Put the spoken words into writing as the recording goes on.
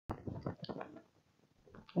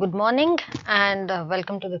Good morning and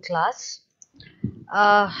welcome to the class.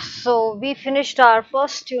 So we finished our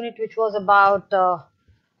first unit, which was about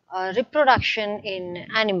reproduction in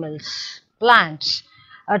animals, plants,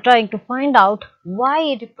 trying to find out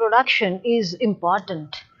why reproduction is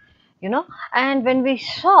important, you know. And when we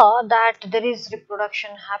saw that there is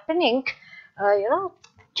reproduction happening, uh, you know,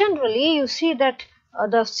 generally you see that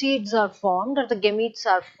the seeds are formed or the gametes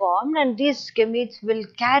are formed, and these gametes will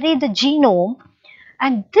carry the genome,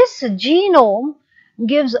 and this genome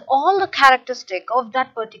gives all the characteristic of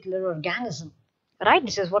that particular organism, right?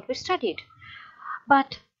 This is what we studied.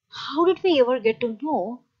 But how did we ever get to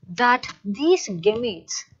know that these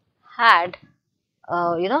gametes had,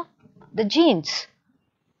 the genes?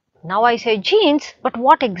 Now I say genes, but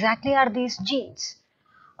what exactly are these genes?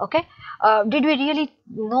 Okay, did we really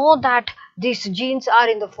know that these genes are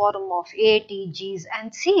in the form of A, T, G's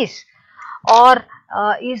and C's? Or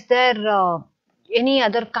is there any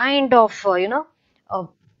other kind of uh,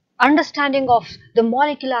 understanding of the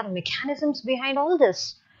molecular mechanisms behind all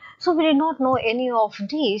this? So we did not know any of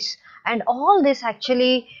these, and all this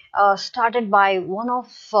actually started by one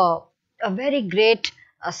of a very great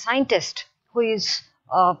scientist who is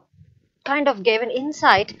kind of gave an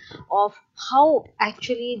insight of how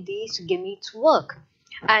actually these gametes work,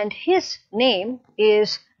 and his name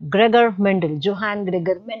is Gregor Mendel, Johann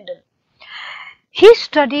Gregor Mendel. He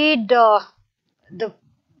studied the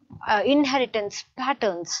inheritance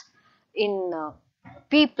patterns in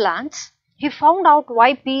pea plants. He found out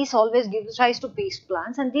why peas always gives rise to peas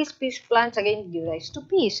plants, and these peas plants again give rise to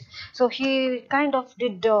peas. So he kind of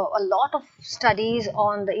did a lot of studies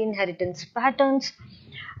on the inheritance patterns.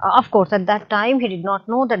 Of course, at that time he did not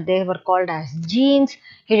know that they were called as genes.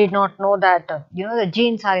 He did not know that the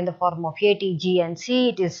genes are in the form of A, T, G, and C.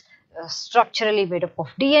 It is structurally made up of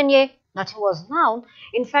DNA. Nothing was known.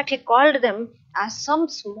 In fact, he called them as some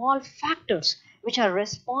small factors which are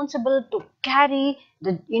responsible to carry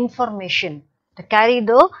the information, to carry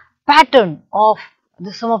the pattern of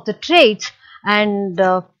some of the traits, and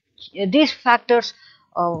these factors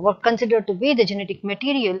were considered to be the genetic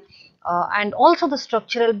material and also the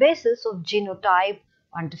structural basis of genotype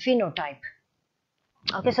and phenotype.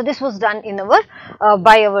 Okay, so this was done in our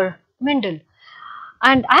by our Mendel.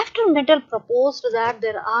 And after Mendel proposed that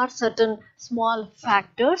there are certain small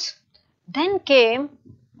factors, then came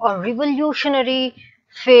a revolutionary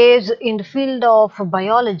phase in the field of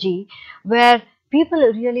biology, where people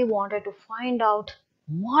really wanted to find out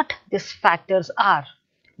what these factors are.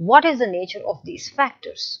 What is the nature of these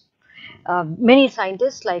factors? Many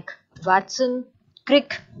scientists like Watson,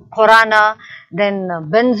 Crick, Horana, then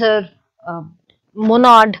Benzer, uh,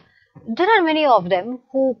 Monod, there are many of them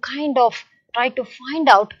who kind of try to find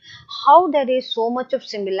out how there is so much of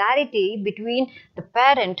similarity between the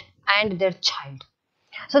parent and their child.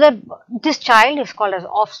 So that this child is called as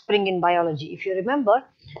offspring in biology. If you remember,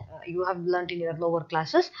 you have learnt in your lower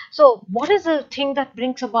classes. So what is the thing that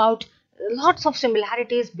brings about lots of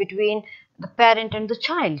similarities between the parent and the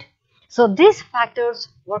child? So these factors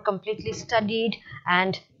were completely studied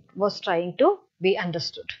and was trying to be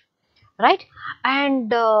understood, right?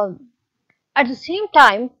 And at the same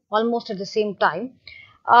time, almost at the same time,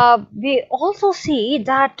 we also see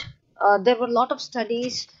that there were a lot of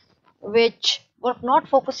studies which were not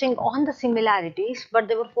focusing on the similarities, but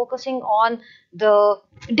they were focusing on the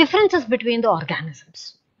differences between the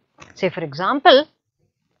organisms. Say, for example,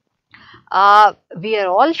 we are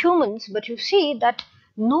all humans, but you see that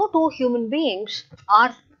no two human beings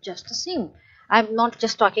are just the same. I'm not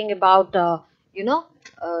just talking about, the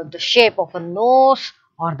shape of a nose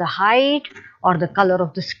or the height or the color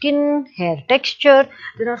of the skin, hair texture.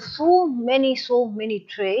 There are so many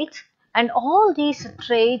traits, and all these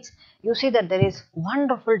traits, you see that there is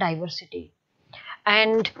wonderful diversity.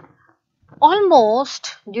 And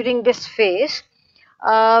almost during this phase,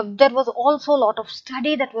 there was also a lot of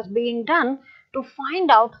study that was being done to find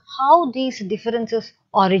out how these differences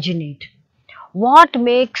originate. What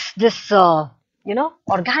makes this,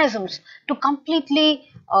 organisms to completely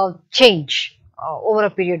change over a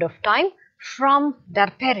period of time from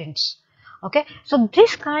their parents. Okay, so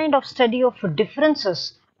this kind of study of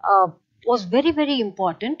differences was very, very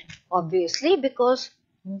important, obviously, because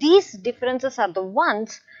these differences are the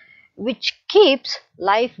ones which keeps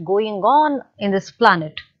life going on in this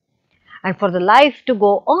planet. And for the life to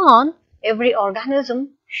go on, every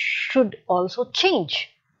organism should also change,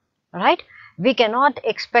 right? We cannot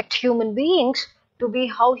expect human beings to be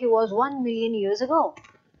how he was 1 million years ago.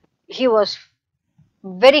 He was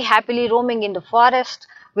very happily roaming in the forest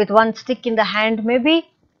with one stick in the hand, maybe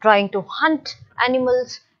trying to hunt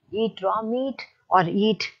animals, eat raw meat, or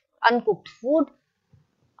eat uncooked food.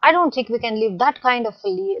 I don't think we can live that kind of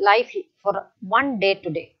life for one day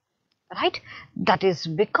today, right? That is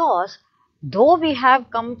because though we have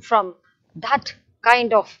come from that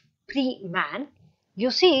kind of pre-man, you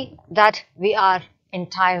see that we are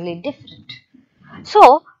entirely different.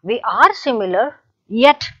 So we are similar,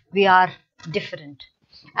 yet we are different.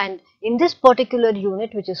 And in this particular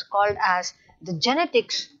unit, which is called as the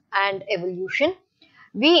genetics and evolution,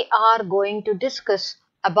 we are going to discuss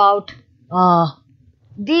about uh,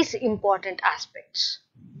 these important aspects.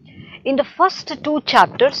 In the first two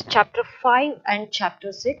chapters, chapter 5 and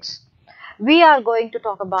chapter 6, we are going to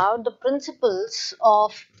talk about the principles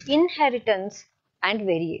of inheritance and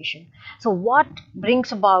variation. So, what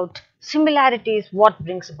brings about similarities, what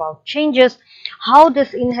brings about changes, how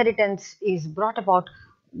this inheritance is brought about,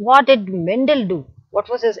 what did Mendel do, what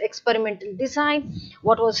was his experimental design,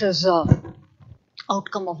 what was his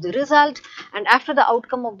outcome of the result, and after the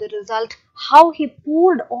outcome of the result, how he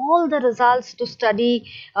pooled all the results to study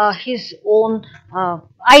his own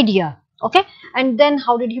idea, okay, and then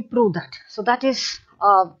how did he prove that. So that is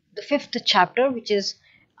the fifth chapter, which is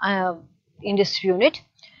uh, in this unit.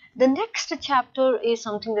 The next chapter is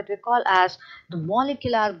something that we call as the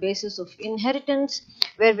molecular basis of inheritance,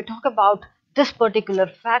 where we talk about this particular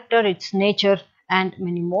factor, its nature, and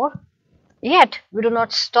many more. Yet, we do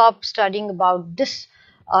not stop studying about this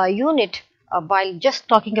unit while just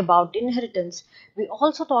talking about inheritance. We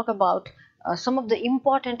also talk about some of the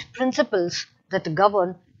important principles that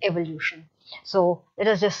govern evolution. So, let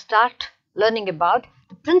us just start learning about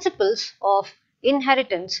the principles of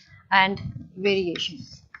inheritance and variation.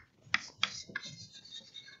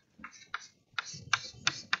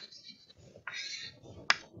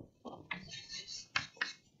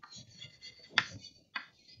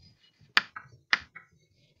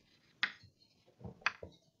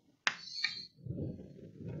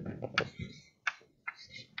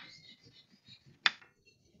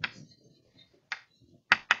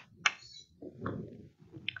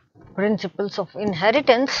 Principles of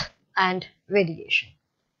inheritance and variation.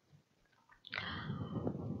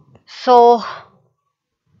 So,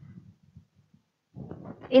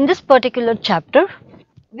 in this particular chapter,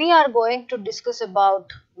 we are going to discuss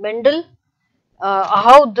about Mendel,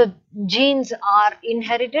 how the genes are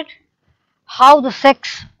inherited, how the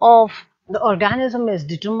sex of the organism is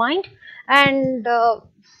determined, and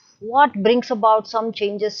what brings about some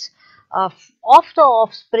changes of the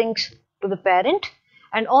offsprings to the parent,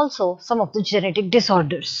 and also some of the genetic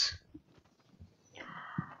disorders.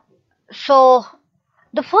 So,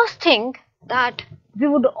 the first thing that we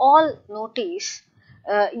would all notice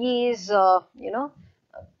is,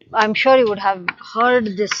 I'm sure you would have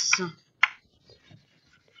heard this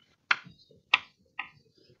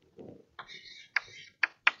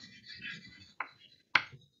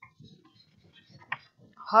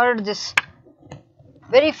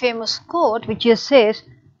very famous quote, which says,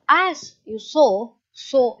 "As you sow,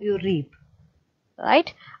 so you reap."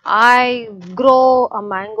 Right? I grow a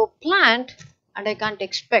mango plant, and I can't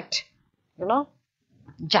expect, you know,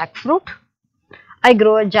 jackfruit. I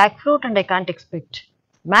grow a jackfruit, and I can't expect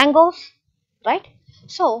mangoes. Right?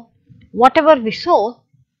 So, whatever we sow,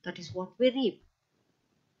 that is what we reap.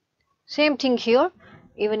 Same thing here,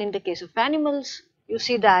 even in the case of animals, you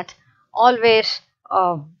see that always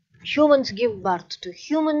humans give birth to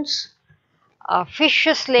humans,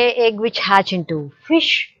 fishes lay egg which hatch into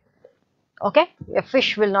fish. Okay, a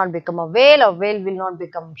fish will not become a whale will not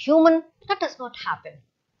become human. That does not happen,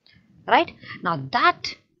 right? Now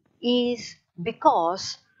that is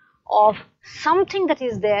because of something that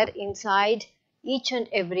is there inside each and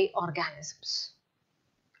every organisms.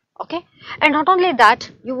 Okay, and not only that,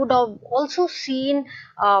 you would have also seen,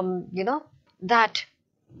 that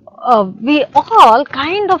we all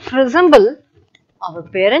kind of resemble our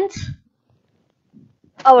parents,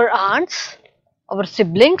 our aunts, our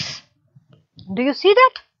siblings. Do you see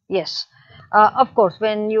that? Yes. Of course,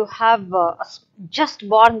 when you have just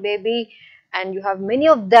born baby and you have many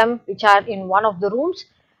of them which are in one of the rooms,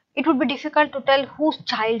 it would be difficult to tell whose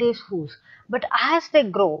child is whose. But as they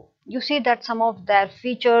grow, you see that some of their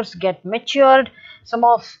features get matured, some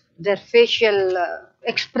of their facial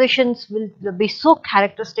expressions will be so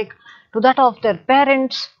characteristic to that of their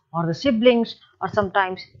parents or the siblings or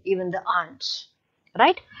sometimes even the aunts.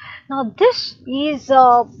 Right? Now this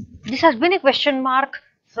has been a question mark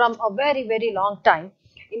from a very long time.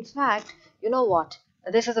 In fact, you know what?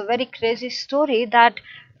 This is a very crazy story that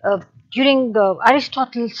during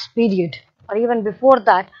Aristotle's period or even before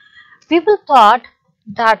that, people thought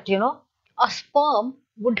that a sperm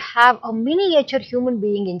would have a miniature human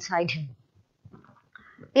being inside him.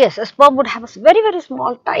 Yes, a sperm would have a very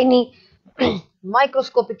small, tiny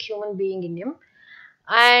microscopic human being in him.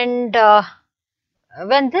 And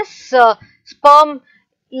when this sperm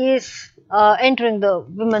is entering the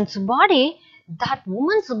woman's body, that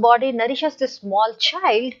woman's body nourishes this small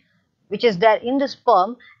child which is there in the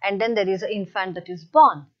sperm, and then there is an infant that is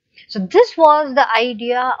born. So this was the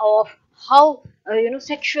idea of how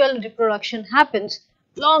sexual reproduction happens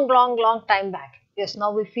long time back. Yes,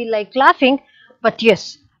 now we feel like laughing, but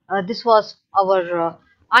yes, this was our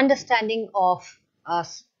understanding of uh,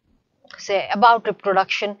 say about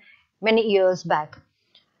reproduction many years back.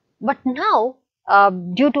 But now,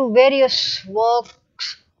 due to various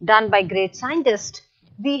works done by great scientists,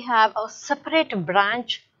 we have a separate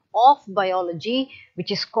branch of biology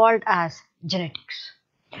which is called as genetics.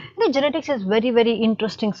 The genetics is very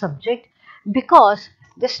interesting subject because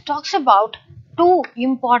this talks about two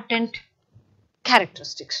important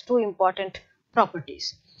characteristics, two important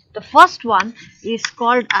properties. The first one is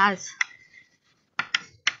called as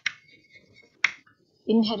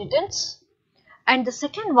inheritance, and the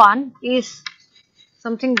second one is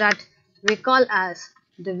something that we call as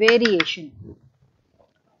the variation.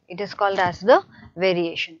 It is called as the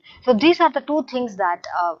variation. So these are the two things that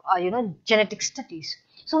are genetic studies.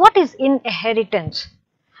 So what is inheritance?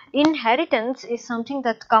 Inheritance is something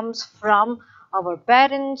that comes from our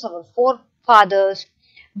parents, our forefathers,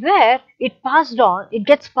 where it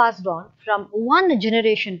gets passed on from one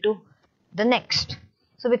generation to the next.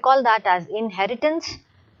 So we call that as inheritance.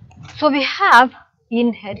 So we have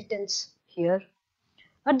inheritance here.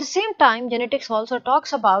 At the same time, genetics also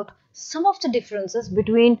talks about some of the differences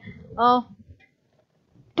between uh,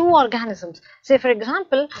 two organisms. Say, for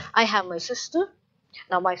example, I have my sister.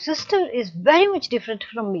 Now, my sister is very much different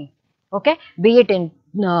from me. Okay, be it in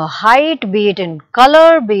height, be it in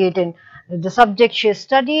color, be it in the subject she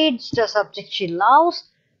studied, the subject she loves,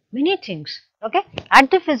 many things. Okay, at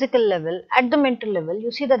the physical level, at the mental level,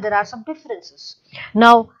 you see that there are some differences.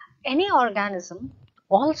 Now, any organism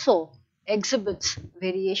also exhibits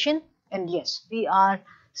variation, and yes, we are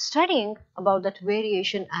studying about that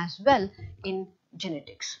variation as well in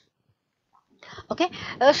genetics. Okay,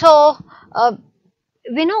 so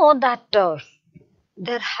we know that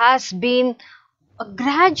there has been a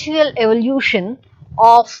gradual evolution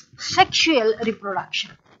of sexual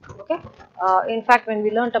reproduction. Okay, in fact, when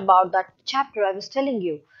we learnt about that chapter, I was telling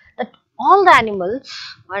you that all the animals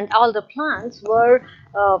and all the plants were,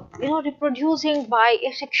 reproducing by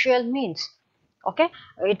asexual means. Okay,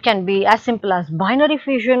 it can be as simple as binary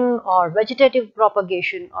fission or vegetative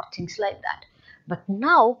propagation or things like that. But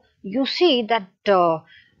now you see that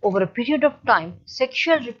over a period of time,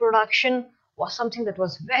 sexual reproduction was something that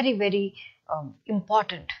was very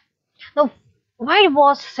important. Now, why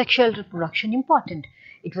was sexual reproduction important?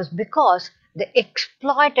 It was because they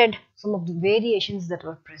exploited some of the variations that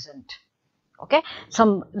were present. Okay,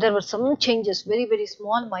 there were some changes, very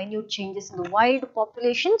small minute changes in the wild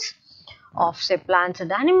populations of say plants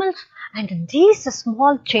and animals, and these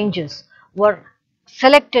small changes were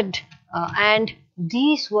selected and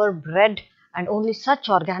these were bred, and only such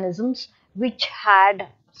organisms which had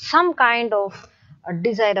some kind of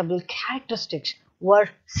desirable characteristics were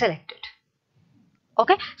selected.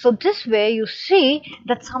 Okay, so this way you see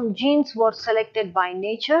that some genes were selected by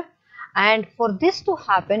nature, and for this to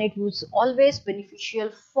happen it was always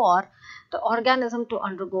beneficial for the organism to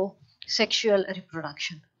undergo sexual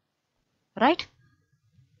reproduction, right?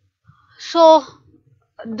 So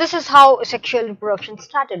this is how sexual reproduction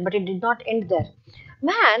started, but it did not end there.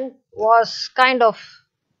 Man was kind of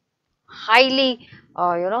highly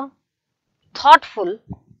thoughtful,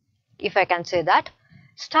 if I can say that,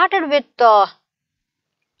 started with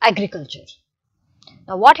agriculture.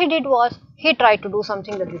 Now, what he did was he tried to do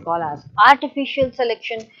something that we call as artificial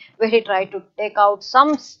selection, where he tried to take out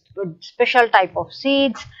some special type of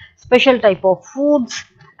seeds, special type of foods,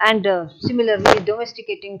 and similarly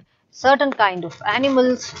domesticating certain kind of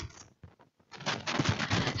animals.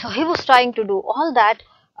 So he was trying to do all that.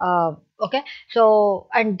 Okay, so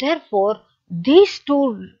and therefore these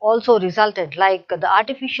two also resulted, like the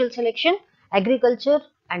artificial selection, agriculture,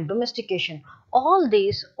 and domestication. All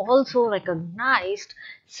these also recognized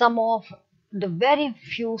some of the very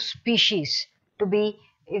few species to be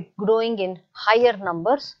growing in higher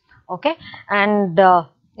numbers. Okay, and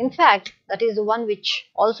in fact that is the one which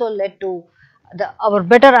also led to our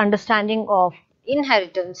better understanding of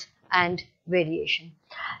inheritance and variation.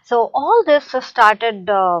 So all this started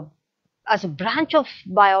as a branch of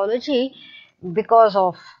biology because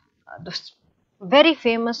of the very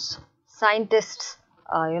famous scientists,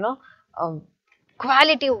 uh, you know, um,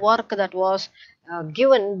 quality work that was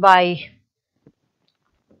given by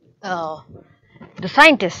uh, the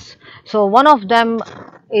scientists. So one of them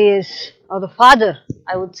is, or the father,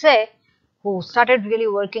 I would say, who started really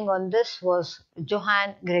working on this was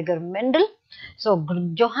Johann Gregor Mendel. So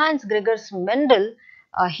Johannes Gregor Mendel,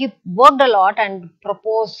 he worked a lot and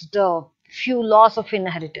proposed a few laws of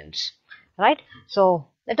inheritance, right? So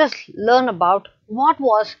let us learn about what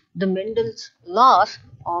was the Mendel's laws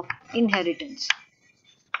of inheritance.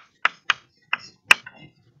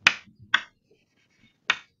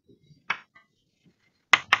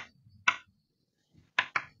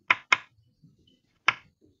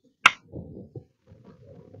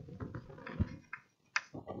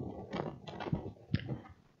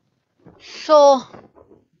 So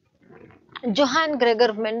Johann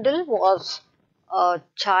Gregor Mendel was a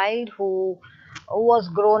child who was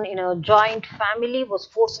grown in a joint family, was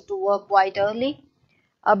forced to work quite early.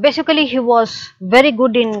 Basically, he was very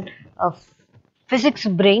good in physics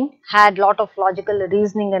brain, had lot of logical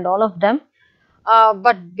reasoning and all of them.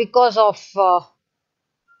 But because of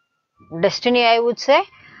destiny, I would say,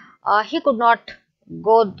 he could not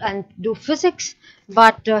go and do physics,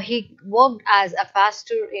 but he worked as a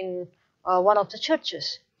pastor in one of the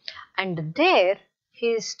churches, and there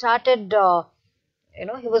he started.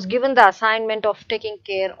 He was given the assignment of taking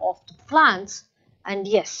care of the plants, and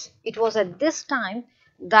yes, it was at this time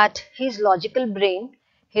that his logical brain,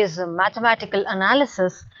 his mathematical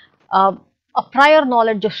analysis, uh, a prior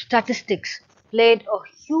knowledge of statistics played a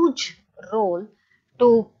huge role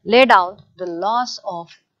to lay down the laws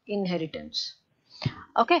of inheritance.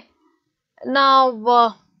 Okay,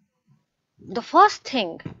 now the first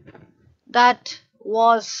thing that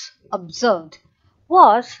was observed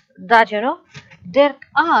was that there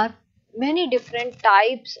are many different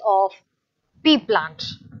types of pea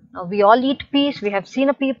plants. Now we all eat peas, we have seen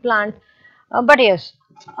a pea plant, but yes,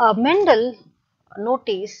 Mendel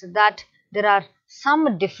noticed that there are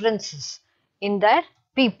some differences in their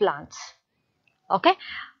pea plants. Okay,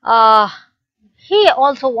 uh, he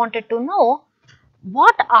also wanted to know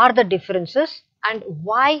what are the differences and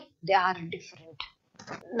why they are different.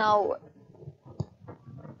 Now,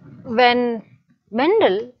 when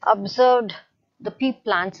Mendel observed the pea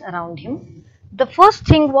plants around him, the first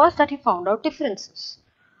thing was that he found out differences.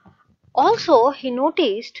 Also, he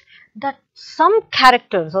noticed that some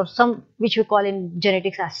characters, or some which we call in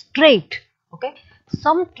genetics as trait, okay,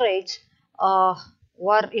 some traits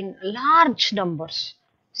were in large numbers.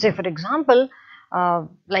 Say, for example,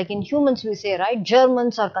 like in humans, we say, right,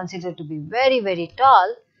 Germans are considered to be very, very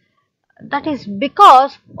tall. That is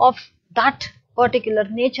because of that particular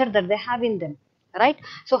nature that they have in them, right?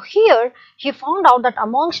 So here he found out that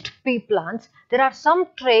amongst pea plants there are some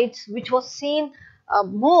traits which was seen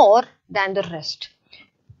more than the rest.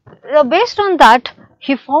 Based on that,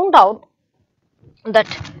 he found out that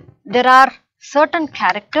there are certain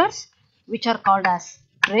characters which are called as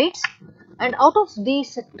traits, and out of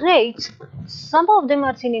these traits some of them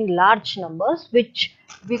are seen in large numbers, which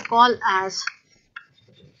we call as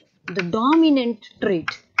the dominant trait.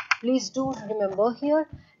 Please do remember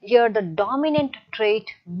here the dominant trait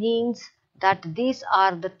means that these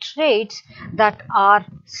are the traits that are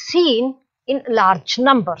seen in large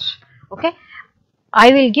numbers. Okay,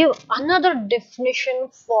 I will give another definition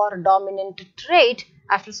for dominant trait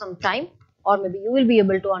after some time, or maybe you will be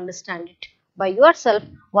able to understand it by yourself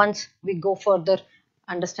once we go further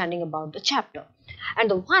understanding about the chapter.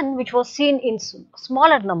 And the one which was seen in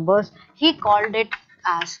smaller numbers, he called it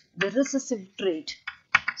as the recessive trait.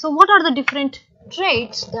 So what are the different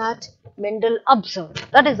traits that Mendel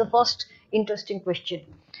observed? That is the first interesting question.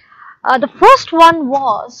 The first one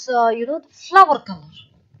was, the flower color.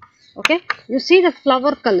 Okay, you see the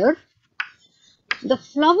flower color. The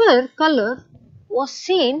flower color was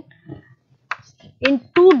seen in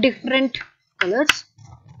two different colors.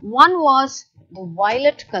 One was the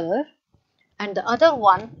violet color and the other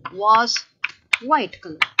one was white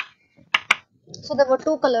color. So there were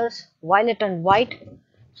two colors, violet and white.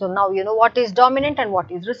 So now you know what is dominant and what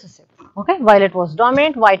is recessive. Okay, violet was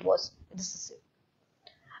dominant, white was recessive.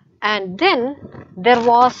 And then there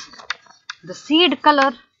was the seed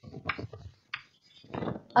color.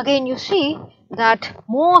 Again you see that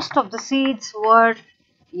most of the seeds were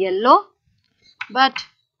yellow, but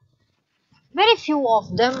very few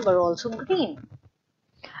of them were also green.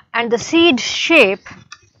 And the seed shape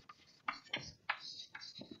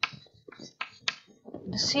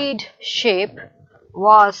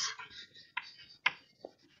was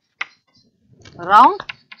round,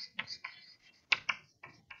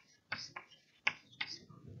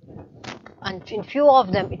 and in few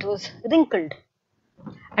of them it was wrinkled.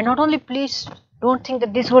 And not only, please don't think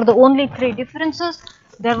that these were the only three differences,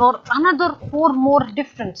 there were another four more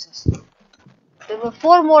differences. there were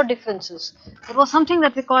four more differences. There was something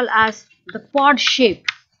that we call as the pod shape.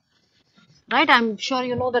 Right, I'm sure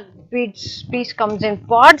you know that peace comes in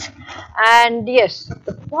pods, and yes,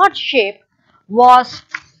 the pod shape was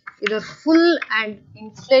either full and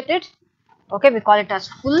inflated. Okay, we call it as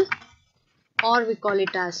full, or we call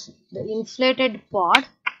it as the inflated pod,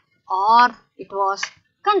 or it was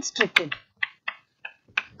constricted.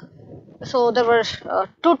 So there were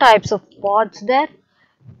two types of pods there.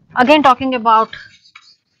 Again, talking about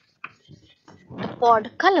the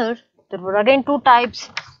pod color, there were again two types.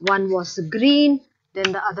 One was green,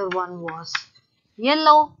 then the other one was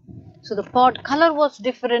yellow. So the pod color was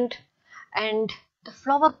different, and the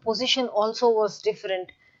flower position also was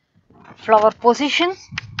different. Flower position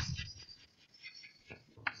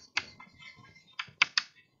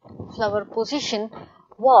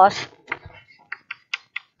was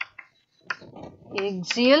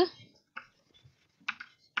axial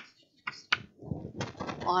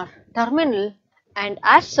or terminal, and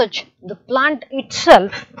as such the plant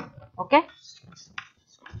itself, okay,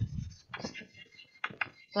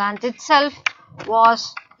 plant itself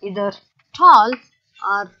was either tall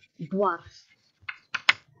or dwarf.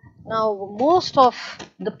 Now, most of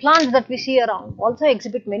the plants that we see around also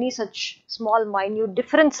exhibit many such small, minute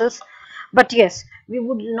differences, but yes, we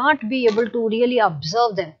would not be able to really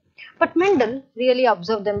observe them. But Mendel really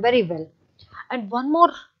observed them very well. And one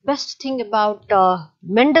more best thing about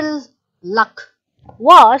Mendel's luck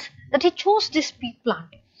was that he chose this pea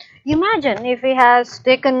plant. Imagine if he has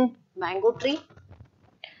taken mango tree.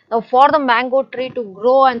 Now, for the mango tree to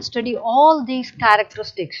grow and study all these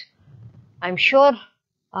characteristics, I'm sure,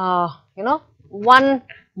 one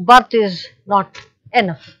birth is not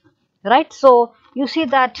enough, right? So you see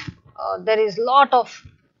that there is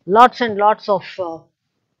lots and lots of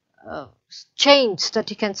chains that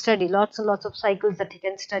he can study, lots and lots of cycles that he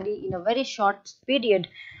can study in a very short period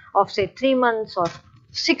of say 3 months or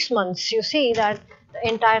 6 months. You see that the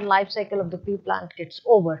entire life cycle of the pea plant gets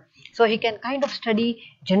over. So he can kind of study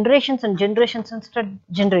generations and generations and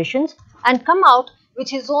generations and come out with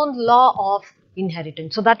his own law of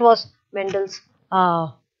inheritance. So that was Mendel's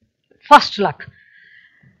first luck.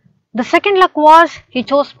 The second luck was he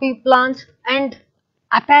chose pea plants, and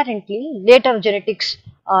apparently later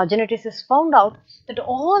geneticists found out that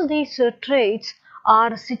all these traits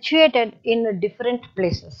are situated in different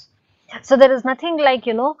places. So there is nothing like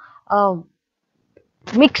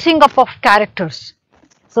mixing up of characters.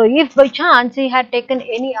 So if by chance he had taken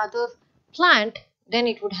any other plant, then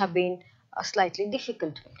it would have been slightly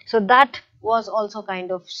difficult. So that was also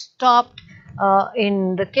kind of stopped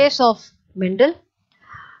in the case of Mendel.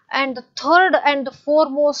 And the third and the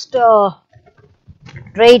foremost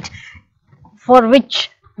trait for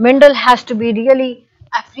which Mendel has to be really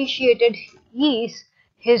appreciated is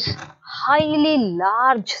his highly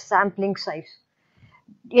large sampling size.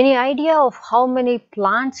 Any idea of how many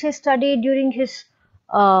plants he studied during his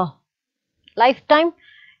lifetime?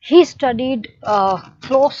 He studied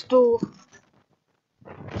close to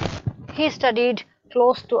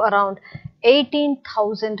around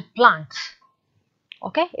 18,000 plants.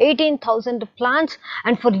 Okay, 18,000 plants,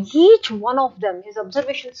 and for each one of them his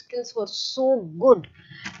observation skills were so good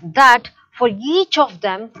that for each of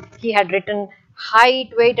them he had written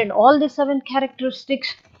height, weight and all the 7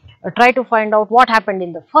 characteristics. Try to find out what happened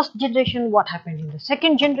in the first generation, what happened in the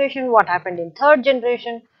second generation, what happened in third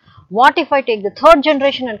generation, what if I take the third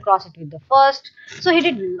generation and cross it with the first. So he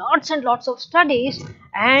did lots and lots of studies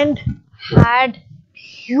and had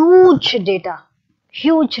huge data.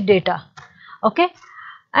 Okay,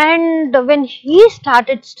 and when he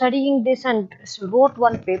started studying this and wrote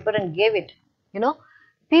one paper and gave it,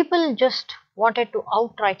 people just wanted to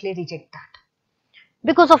outrightly reject that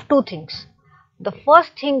because of two things. The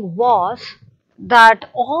first thing was that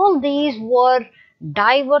all these were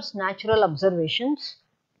diverse natural observations,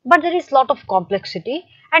 but there is a lot of complexity,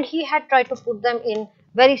 and he had tried to put them in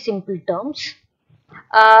very simple terms.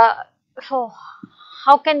 So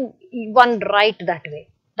how can one write that way?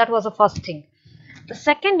 That was the first thing. The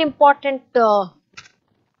second important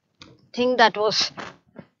thing that was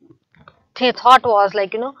thought was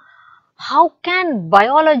like, how can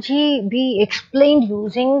biology be explained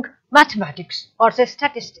using mathematics or say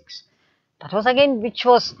statistics? That was again which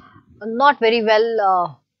was not very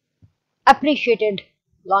well appreciated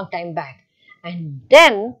long time back, and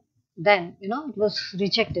then it was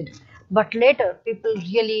rejected. But later people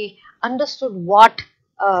really understood what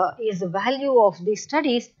is the value of these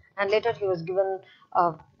studies, and later he was given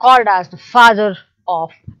called as the father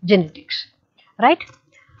of genetics, right?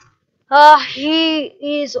 He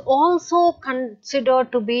is also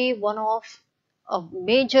considered to be one of a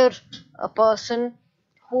major a person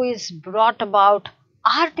who is brought about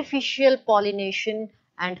artificial pollination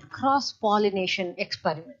and cross-pollination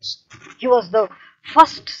experiments. He was the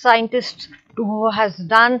first scientist who has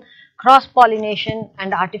done cross-pollination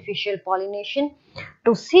and artificial pollination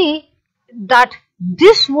to see that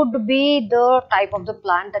this would be the type of the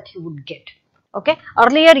plant that he would get. Okay,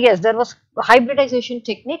 earlier, yes, there was hybridization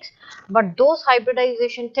techniques, but those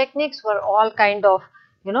hybridization techniques were all kind of,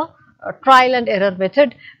 trial and error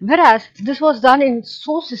method, whereas this was done in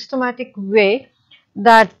so systematic way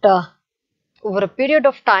that over a period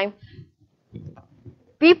of time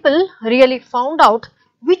people really found out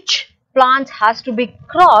which plants has to be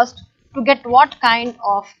crossed to get what kind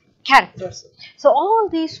of characters. So all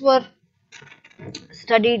these were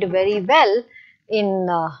studied very well in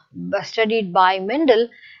studied by Mendel,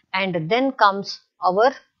 and then comes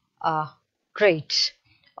our traits.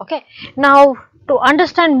 Okay, now to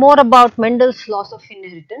understand more about Mendel's laws of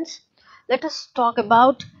inheritance, let us talk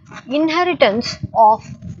about inheritance of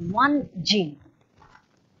one gene.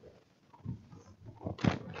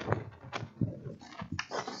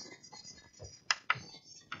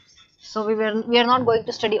 So we are not going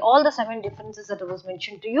to study all the 7 differences that was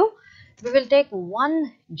mentioned to you. We will take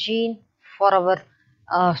one gene for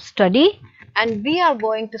our study, and we are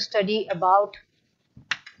going to study about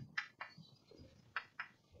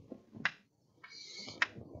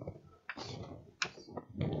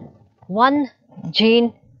one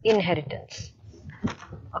gene inheritance.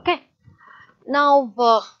 Okay. Now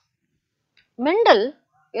Mendel,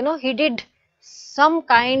 he did some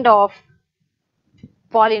kind of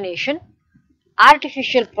pollination,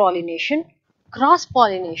 artificial pollination, cross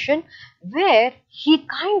pollination, where he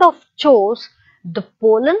kind of chose the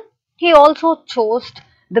pollen. He also chose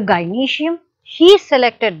the gynoecium. He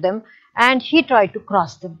selected them and he tried to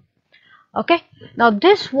cross them. Okay, now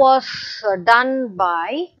this was done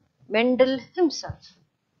by Mendel himself,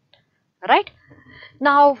 right?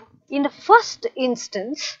 Now in the first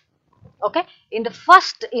instance,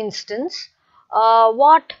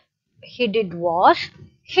 what he did was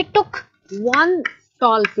he took one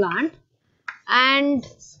tall plant and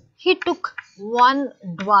he took one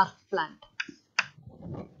dwarf plant,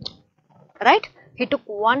 right? He took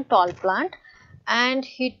one tall plant and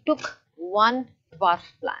he took one dwarf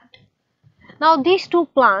plant. Now these two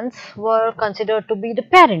plants were considered to be the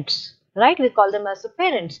parents, right? We call them as the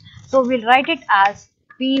parents. So we'll write it as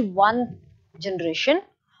P1 generation,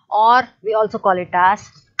 or we also call it as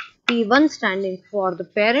P1 standing for the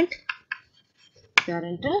parental.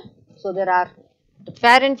 So there are the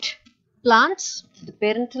parent plants, the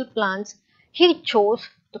parental plants. He chose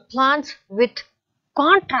the plants with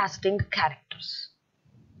contrasting characters.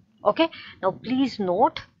 Okay, now please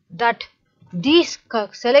note that these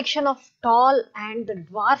selection of tall and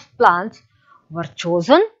dwarf plants were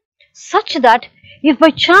chosen such that if by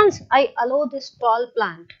chance I allow this tall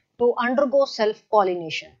plant to undergo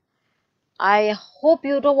self-pollination, I hope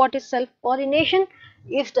you know what is self-pollination.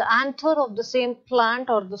 If the anther of the same plant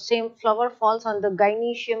or the same flower falls on the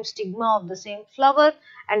gynoecium stigma of the same flower,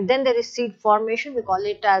 and then there is seed formation, we call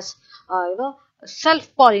it as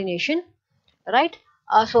self-pollination, right?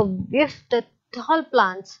 So if the tall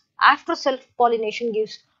plants after self-pollination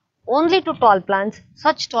gives only to tall plants,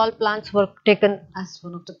 such tall plants were taken as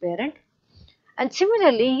one of the parent. And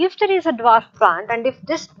similarly, if there is a dwarf plant and if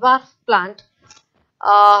this dwarf plant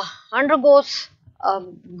undergoes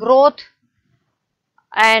growth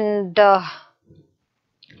and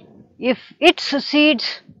if its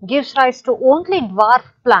seeds gives rise to only dwarf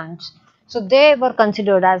plants, so they were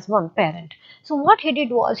considered as one parent. So what he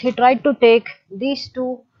did was he tried to take these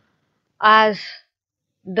two as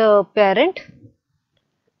the parent,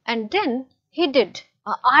 and then he did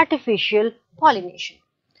artificial pollination.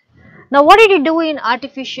 Now what did he do in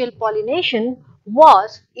artificial pollination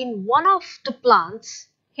was, in one of the plants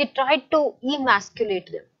he tried to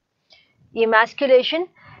emasculate them. Emasculation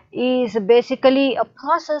is basically a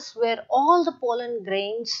process where all the pollen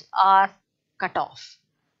grains are cut off.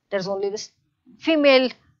 There is only this female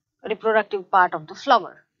reproductive part of the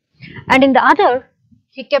flower, and in the other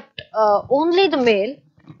he kept only the male.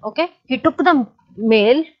 Okay, he took the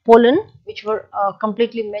male pollen which were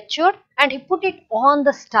completely matured and he put it on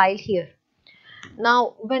the style here.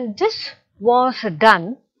 Now when this was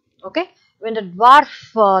done, okay, when the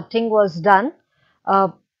dwarf thing was done,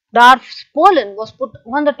 dwarf's pollen was put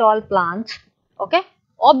on the tall plants. Okay,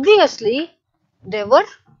 obviously they were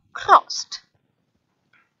crossed,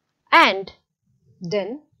 and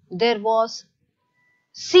then there was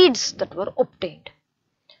seeds that were obtained.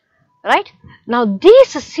 Right? Now these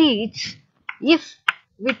seeds, if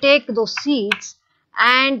we take those seeds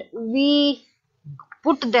and we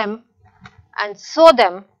put them and saw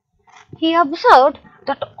them, he observed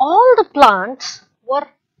that all the plants were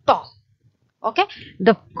tall. Okay,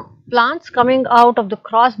 the plants coming out of the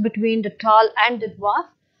cross between the tall and the dwarf,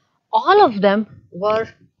 all of them were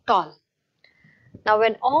tall. Now,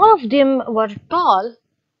 when all of them were tall,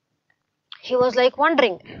 he was like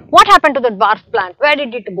wondering, what happened to the dwarf plant? Where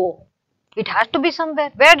did it go? It had to be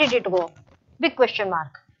somewhere. Where did it go? Big question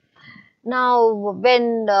mark. Now,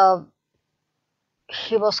 when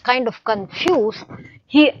he was kind of confused,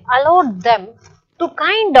 he allowed them to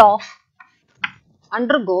kind of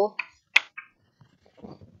undergo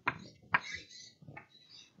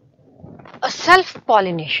a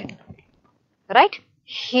self-pollination, right?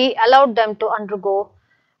 He allowed them to undergo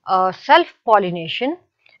self-pollination,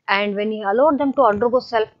 and when he allowed them to undergo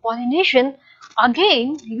self-pollination,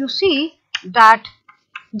 again you see that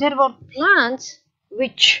there were plants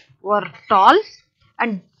which were tall,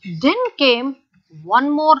 and then came one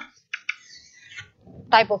more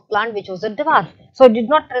type of plant which was a dwarf. So it did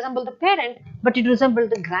not resemble the parent, but it resembled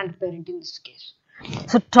the grandparent in this case.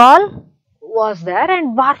 So tall was there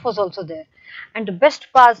and dwarf was also there. And the best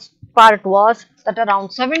part was that around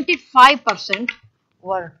 75%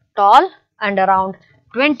 were tall and around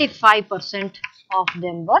 25% of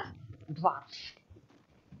them were dwarf.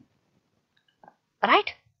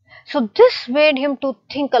 Right? So this made him to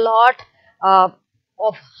think a lot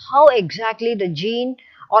of how exactly the gene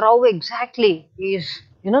or how exactly is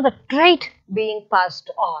the trait being passed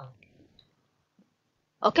on.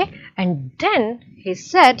 Okay, and then he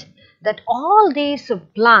said that all these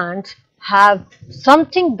plants have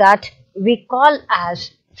something that we call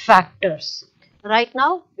as factors. Right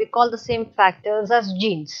now we call the same factors as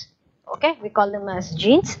genes. Okay, we call them as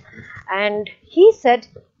genes, and he said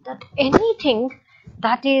that anything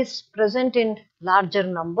that is present in larger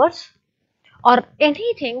numbers or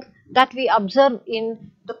anything that we observe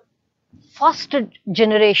in the first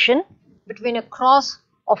generation between a cross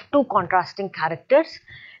of two contrasting characters,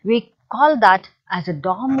 we call that as a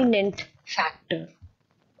dominant factor.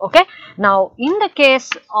 Okay, now in the case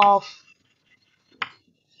of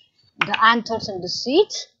the anthers and the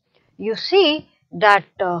seeds, you see that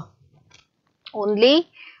only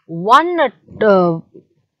one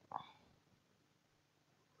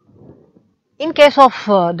in case of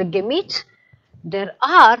the gametes, there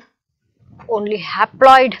are only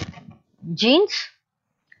haploid genes,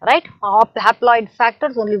 right? Haploid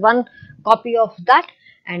factors, only one copy of that,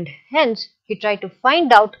 and hence he tried to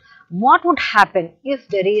find out what would happen if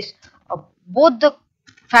there is both the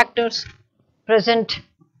factors present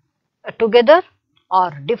together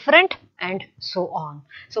or different, and so on.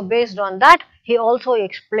 So based on that, he also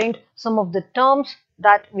explained some of the terms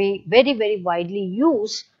that we very widely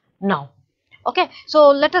use now. Okay, so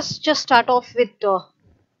let us just start off with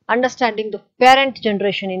understanding the parent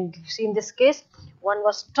generation. In this case, one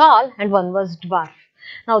was tall and one was dwarf.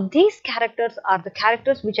 Now these characters are the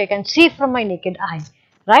characters which I can see from my naked eye,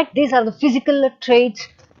 right? These are the physical traits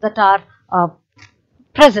that are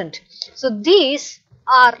present. So these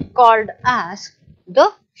are called as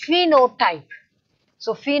the phenotype.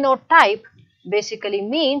 So phenotype basically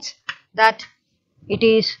means that it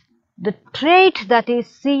is the trait that is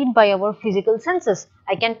seen by our physical senses.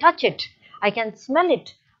 I can touch it, I can smell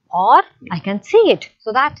it, or I can see it.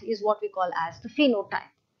 So that is what we call as the phenotype.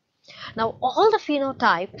 Now all the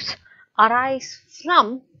phenotypes arise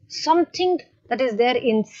from something that is there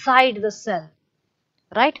inside the cell,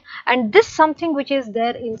 right? And this something which is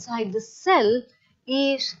there inside the cell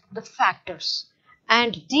is the factors.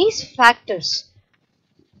 And these factors,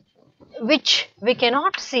 which we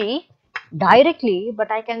cannot see directly, but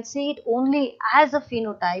I can see it only as a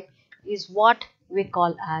phenotype, is what we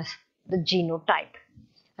call as the genotype.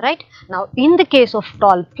 Right? Now, in the case of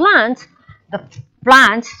tall plants, the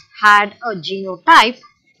plants had a genotype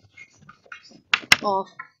of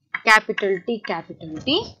capital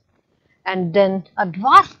T, and then a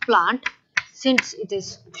dwarf plant, since it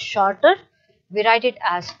is shorter, we write it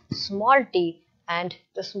as small t and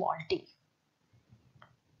the small t.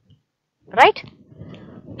 Right?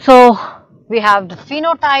 So we have the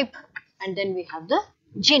phenotype and then we have the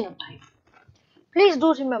genotype. Please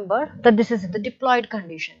do remember that this is the diploid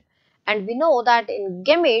condition, and we know that in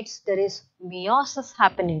gametes there is meiosis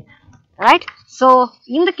happening, right? So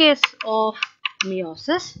in the case of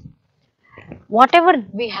meiosis, whatever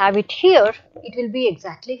we have it here, it will be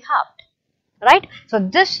exactly halved, right? So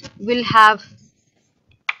this will have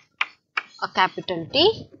a capital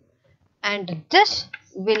T and this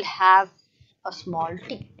will have a small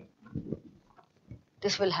t.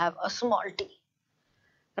 This will have a small t,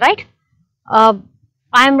 right?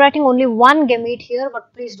 I am writing only one gamete here,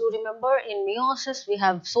 but please do remember in meiosis we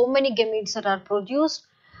have so many gametes that are produced.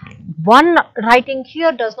 One writing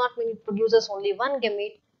here does not mean it produces only one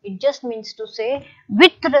gamete. It just means to say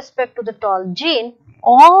with respect to the tall gene,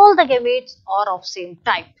 all the gametes are of same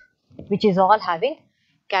type, which is all having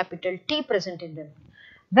capital T present in them.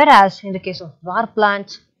 Whereas in the case of var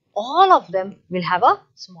plants, all of them will have a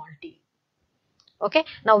small t. Okay.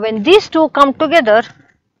 Now when these two come together,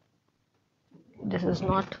 this is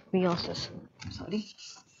not meiosis, sorry.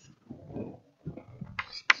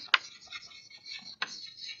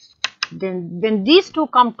 Then when these two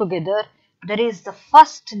come together, there is the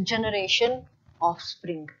first generation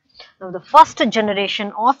offspring. Now the first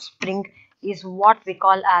generation offspring is what we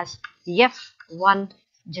call as F1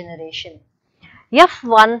 generation.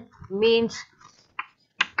 F1 means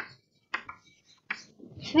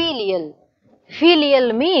filial.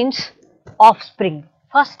 Filial means offspring.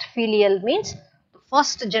 First filial means the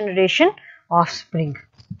first generation offspring.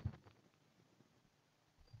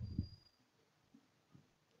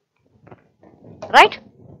 Right?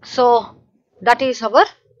 So that is our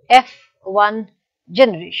F1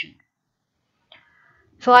 generation.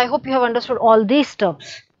 So I hope you have understood all these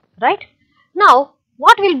terms, right? Now,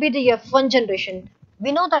 what will be the F1 generation?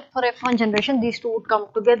 We know that for F1 generation, these two would come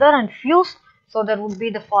together and fuse. So there would be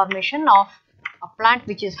the formation of a plant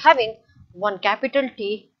which is having one capital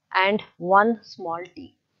T and one small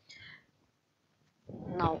t.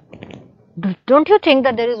 Now, don't you think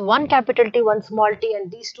that there is one capital T, one small t,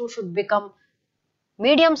 and these two should become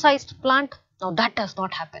medium-sized plant? Now that does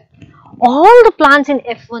not happen. All the plants in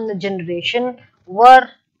F1 generation were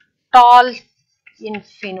tall in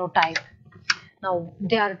phenotype. Now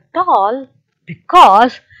they are tall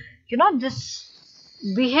because this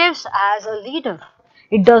behaves as a leader.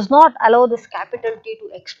 It does not allow this capital T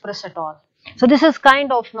to express at all. So this is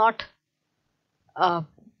kind of not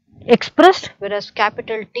expressed, whereas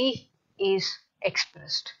capital T is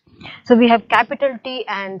expressed. So we have capital T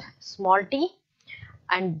and small t.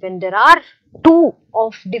 And when there are two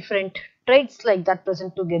of different traits like that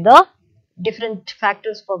present together, different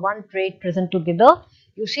factors for one trait present together,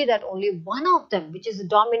 you see that only one of them, which is the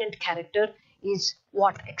dominant character, is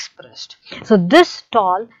what expressed. So this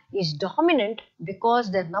tall is dominant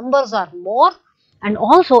because their numbers are more, and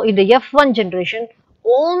also in the F1 generation,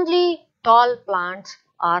 only tall plants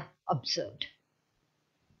are observed.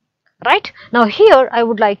 Right? Now here I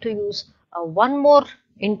would like to use one more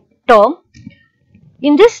term.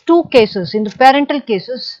 In these two cases, in the parental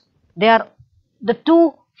cases, the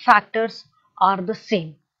two factors are the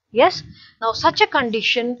same. Yes. Now such a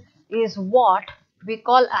condition is what we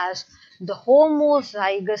call as the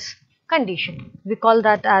homozygous condition. We call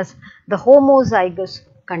that as the homozygous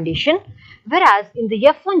condition. Whereas in the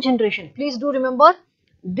F1 generation, please do remember,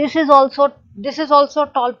 this is also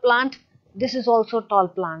tall plant. This is also tall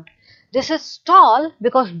plant. This is tall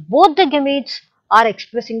because both the gametes are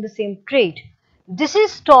expressing the same trait. This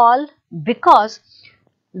is tall because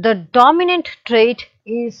the dominant trait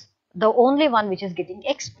is the only one which is getting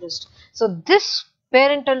expressed. So this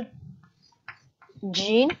parental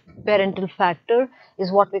gene, parental factor,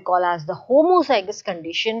 is what we call as the homozygous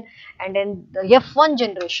condition, and in the F1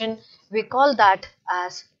 generation we call that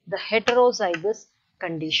as the heterozygous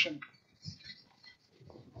condition.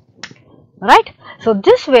 Right? So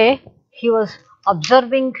this way he was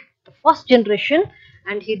observing the first generation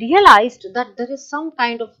and he realized that there is some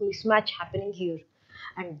kind of mismatch happening here,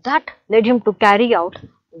 and that led him to carry out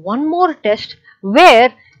one more test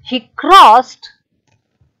where he crossed,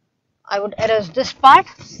 I would erase this part,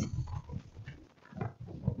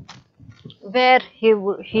 where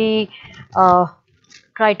he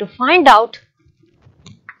tried to find out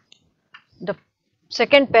the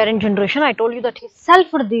second parent generation. I told you that he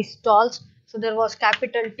selfed these stalls. So there was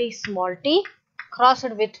capital T small t crossed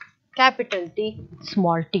with capital T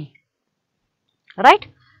small t. Right?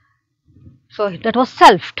 So that was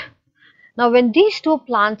selfed. Now when these two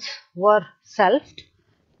plants were selfed,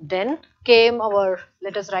 then came our,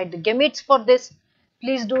 let us write the gametes for this.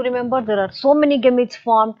 Please do remember there are so many gametes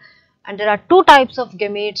formed, and there are two types of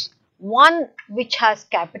gametes, one which has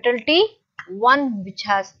capital T, one which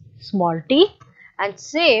has small t, and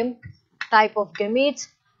same type of gametes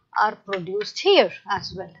are produced here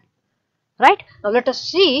as well. Right? Now let us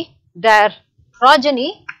see their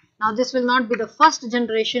progeny. Now this will not be the first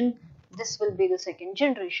generation, this will be the second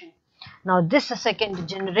generation. Now this second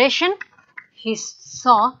generation, he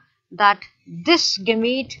saw that this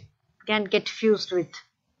gamete can get fused with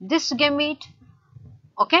this gamete,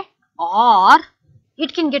 okay, or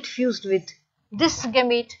it can get fused with this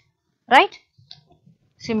gamete, right?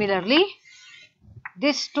 Similarly,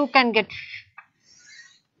 these two can get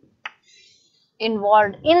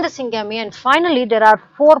involved in the syngamy, and finally there are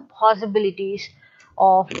 4 possibilities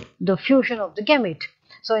of the fusion of the gamete.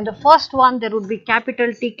 So in the first one there would be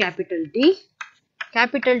capital T, capital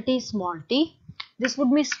T, small t. This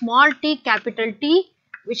would be small t, capital T,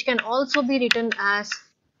 which can also be written as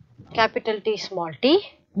capital T, small t.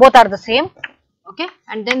 Both are the same. Okay,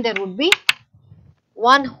 and then there would be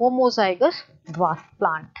one homozygous dwarf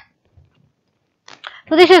plant.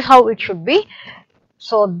 So this is how it should be.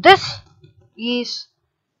 So this is,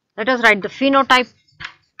 let us write the phenotype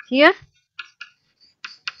here.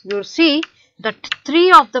 You see that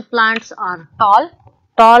 3 of the plants are tall,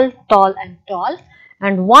 and tall,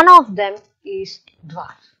 and one of them is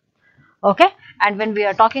dwarf. Okay, and when we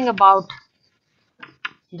are talking about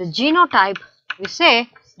the genotype, we say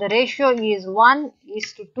the ratio is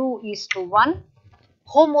 1:2:1,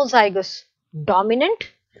 homozygous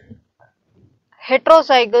dominant,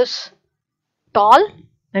 heterozygous tall,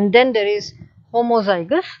 and then there is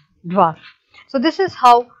homozygous dwarf. So this is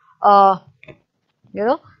how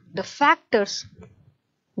the factors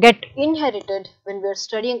get inherited when we are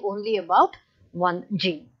studying only about one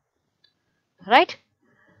gene, right?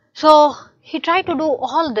 So he tried to do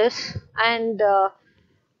all this, and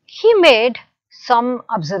he made some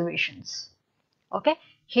observations. Okay,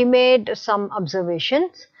 he made some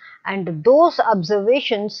observations, and those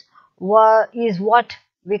observations is what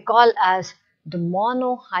we call as the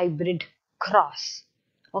monohybrid cross.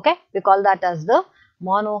 Okay, we call that as the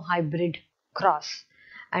monohybrid cross,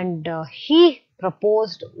 and he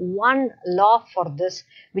proposed one law for this,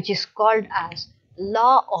 which is called as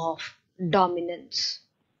law of dominance.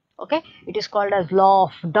 Okay, it is called as law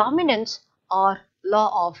of dominance or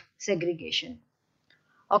law of segregation.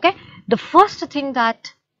 Okay, the first thing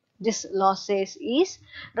that this law says is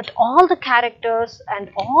that all the characters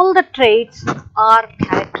and all the traits are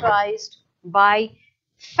characterized by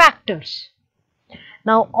factors.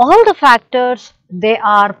 Now all the factors, they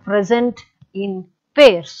are present in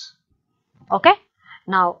pairs. Okay,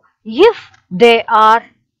 now if they are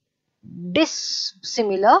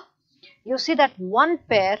dissimilar, you see that one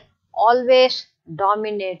pair always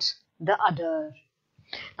dominates the other.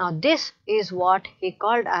 Now this is what he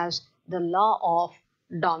called as the law of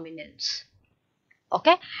dominance.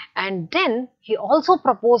 Okay, and then he also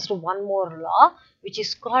proposed one more law, which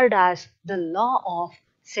is called as the law of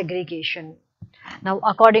segregation. Now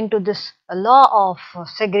according to this law of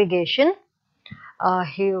segregation,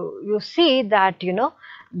 you see that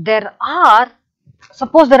there are,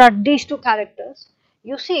 suppose there are these two characters,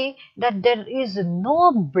 you see that there is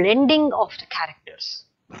no blending of the characters.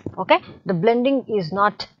 Okay, the blending is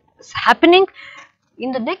not happening.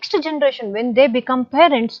 In the next generation, when they become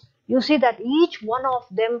parents, you see that each one of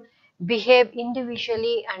them behave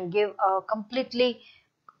individually and give a completely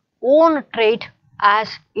own trait as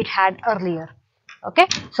it had earlier. Okay,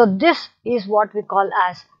 so this is what we call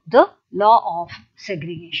as the law of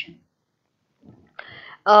segregation.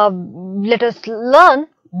 Let us learn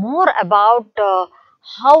more about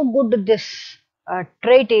how good this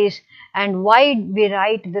trait is and why we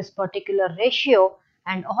write this particular ratio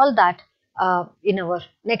and all that in our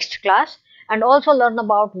next class, and also learn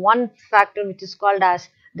about one factor which is called as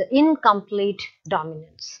the incomplete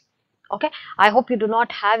dominance. Okay, I hope you do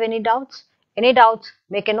not have any doubts. Any doubts,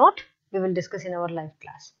 make a note. We will discuss in our live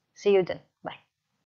class. See you then.